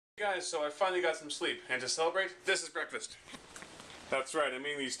Guys, so I finally got some sleep, and to celebrate, this is breakfast. That's right, I'm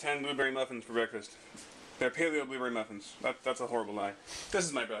eating these 10 blueberry muffins for breakfast. They're paleo blueberry muffins. That's a horrible lie. This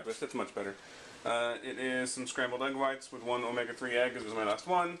is my breakfast, it's much better. It is some scrambled egg whites with one omega-3 egg, this was my last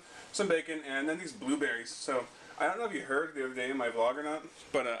one, some bacon, and then these blueberries. So, I don't know if you heard the other day in my vlog or not,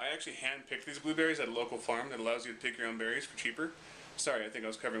 but I actually hand-picked these blueberries at a local farm that allows you to pick your own berries for cheaper. Sorry, I think I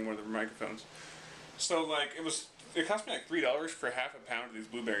was covering one of the microphones. So, like, it cost me like $3 for half a pound of these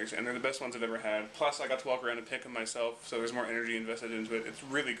blueberries, and they're the best ones I've ever had. Plus, I got to walk around and pick them myself, so there's more energy invested into it. It's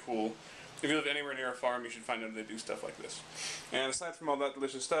really cool. If you live anywhere near a farm, you should find out they do stuff like this. And aside from all that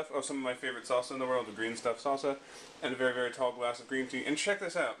delicious stuff, some of my favorite salsa in the world, the green stuffed salsa, and a very, very tall glass of green tea. And check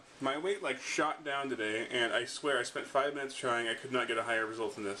this out. My weight like shot down today, and I swear I spent 5 minutes trying. I could not get a higher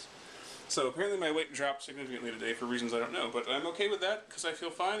result than this. So apparently my weight dropped significantly today for reasons I don't know, but I'm okay with that because I feel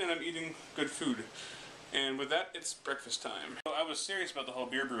fine and I'm eating good food. And with that, it's breakfast time. So I was serious about the whole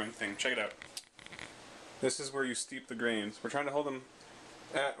beer brewing thing. Check it out. This is where you steep the grains. We're trying to hold them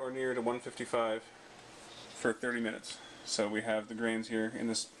at or near to 155 for 30 minutes. So we have the grains here in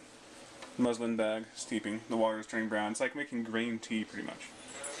this muslin bag steeping. The water is turning brown. It's like making grain tea pretty much.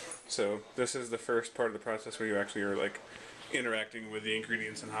 So this is the first part of the process where you actually are like interacting with the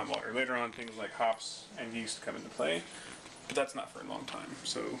ingredients in hot water. Later on, things like hops and yeast come into play. But that's not for a long time,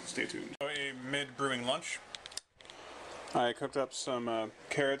 so stay tuned. So a mid-brewing lunch. I cooked up some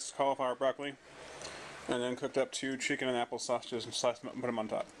carrots, cauliflower, broccoli, and then cooked up 2 chicken and apple sausages and sliced them up and put them on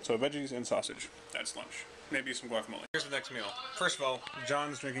top. So veggies and sausage. That's lunch. Maybe some guacamole. Here's the next meal. First of all,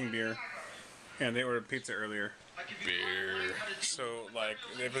 John's drinking beer, and they ordered pizza earlier. Beer. So, like,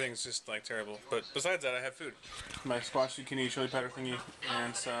 everything's just, like, terrible. But besides that, I have food. My squash zucchini chili powder thingy,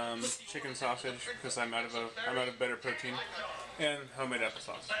 and some chicken sausage, because I'm out of better protein, and homemade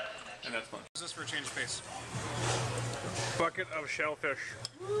applesauce. And that's lunch. What's this for a change of pace? Bucket of shellfish.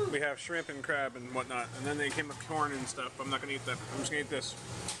 We have shrimp and crab and whatnot, and then they came with corn and stuff. I'm not gonna eat that. I'm just gonna eat this.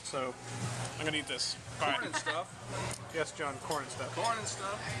 So, I'm gonna eat this. Bye. Corn and stuff? Yes, John, corn and stuff. Corn and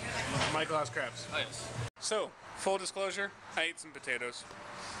stuff? Michael has crabs. Oh, yes. So, full disclosure, I ate some potatoes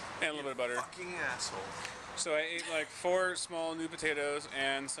and a little bit of butter. Fucking asshole. So I ate like 4 small new potatoes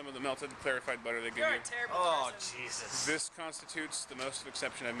and some of the melted clarified butter they give you. Terrible Oh, person. Jesus. This constitutes the most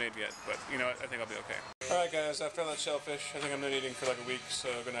exception I've made yet, but you know what, I think I'll be okay. Alright guys, after all that shellfish, I think I'm not eating for like a week, so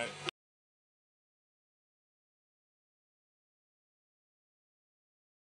good night.